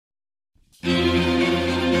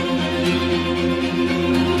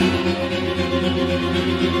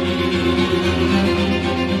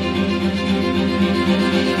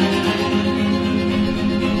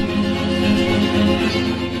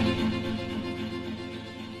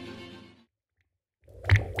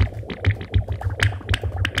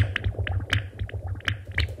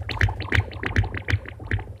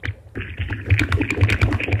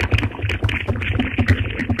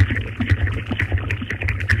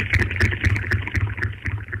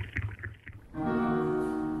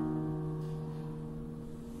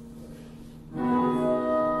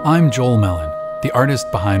I'm Joel Mellon, the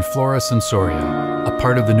artist behind Flora Sensoria, a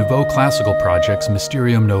part of the Nouveau Classical Project's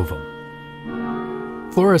Mysterium Novum.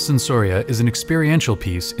 Flora Sensoria is an experiential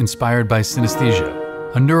piece inspired by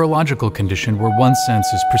synesthesia, a neurological condition where one sense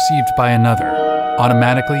is perceived by another,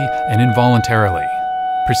 automatically and involuntarily,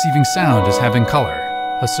 perceiving sound as having color,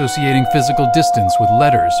 associating physical distance with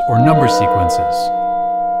letters or number sequences.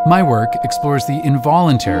 My work explores the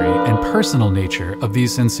involuntary and personal nature of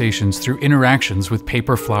these sensations through interactions with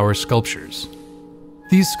paper flower sculptures.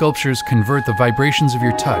 These sculptures convert the vibrations of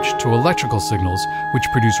your touch to electrical signals which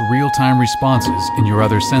produce real-time responses in your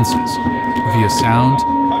other senses via sound,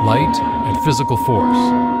 light, and physical force.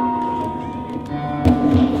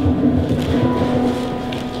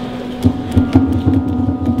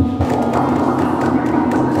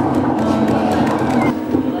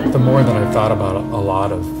 The more that I've thought about a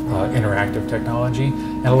lot of interactive technology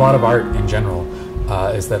and a lot of art in general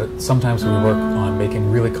is that sometimes we work on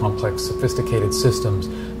making really complex, sophisticated systems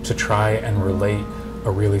to try and relate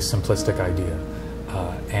a really simplistic idea.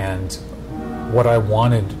 And what I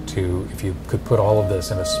wanted to, if you could put all of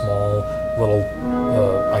this in a small little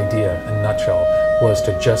idea, in a nutshell, was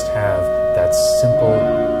to just have that simple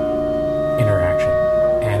interaction.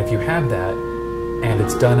 And if you have that, and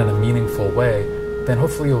it's done in a meaningful way, then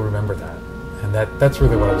hopefully you'll remember that. And that's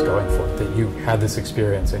really what I was going for, that you had this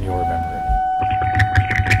experience and you'll remember it.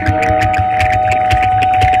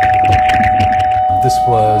 This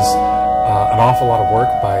was an awful lot of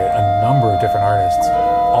work by a number of different artists,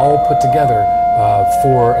 all put together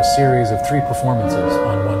for a series of 3 performances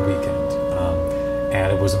on one weekend.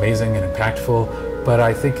 And it was amazing and impactful, but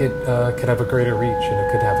I think it could have a greater reach and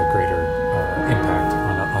it could have a greater impact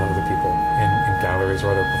on other people in galleries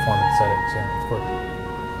or other performance settings. Yeah, of course.